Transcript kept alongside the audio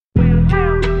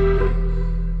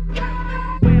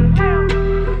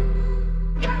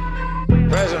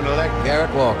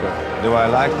Do I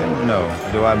like him? No.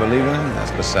 Do I believe in him?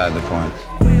 That's beside the point.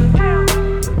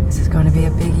 This is going to be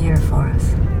a big year for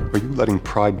us. Are you letting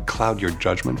pride cloud your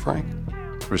judgment, Frank?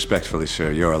 Respectfully,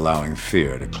 sir, you're allowing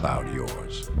fear to cloud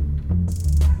yours.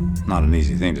 Not an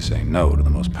easy thing to say no to the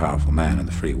most powerful man in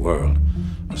the free world.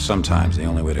 Sometimes the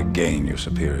only way to gain your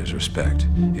superior's respect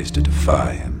is to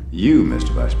defy him. You, Mr.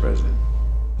 Vice President.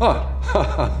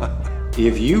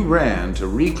 If you ran to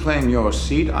reclaim your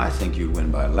seat, I think you'd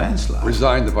win by a landslide.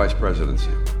 Resign the vice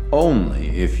presidency. Only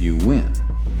if you win.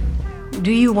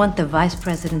 Do you want the vice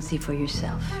presidency for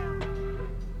yourself?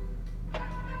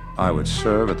 I would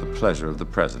serve at the pleasure of the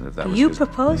president if that was You his...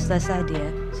 proposed this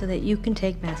idea so that you can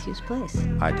take Matthew's place.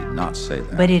 I did not say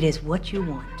that. But it is what you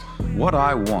want. What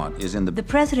I want is in the... The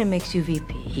president makes you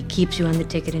VP. He keeps you on the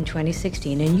ticket in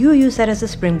 2016, and you use that as a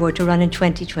springboard to run in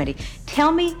 2020.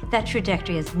 Tell me that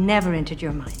trajectory has never entered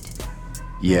your mind.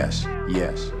 Yes.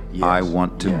 I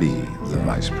want to be the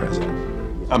vice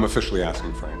president. I'm officially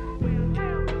asking Frank.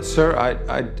 Sir,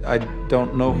 I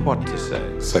don't know what to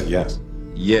say. Say yes.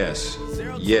 Yes.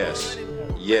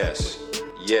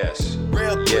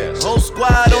 Whole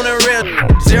squad on the rail.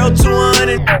 0 to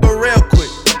 100, but real quick.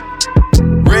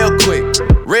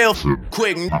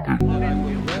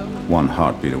 One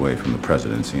heartbeat away from the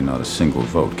presidency, not a single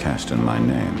vote cast in my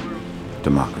name.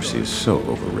 Democracy is so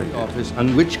overrated. Office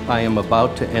on which I am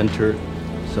about to enter,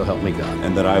 so help me God.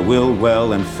 And that I will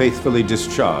well and faithfully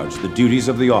discharge the duties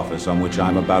of the office on which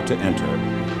I'm about to enter,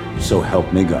 so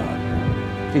help me God.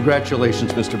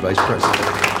 Congratulations, Mr. Vice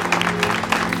President.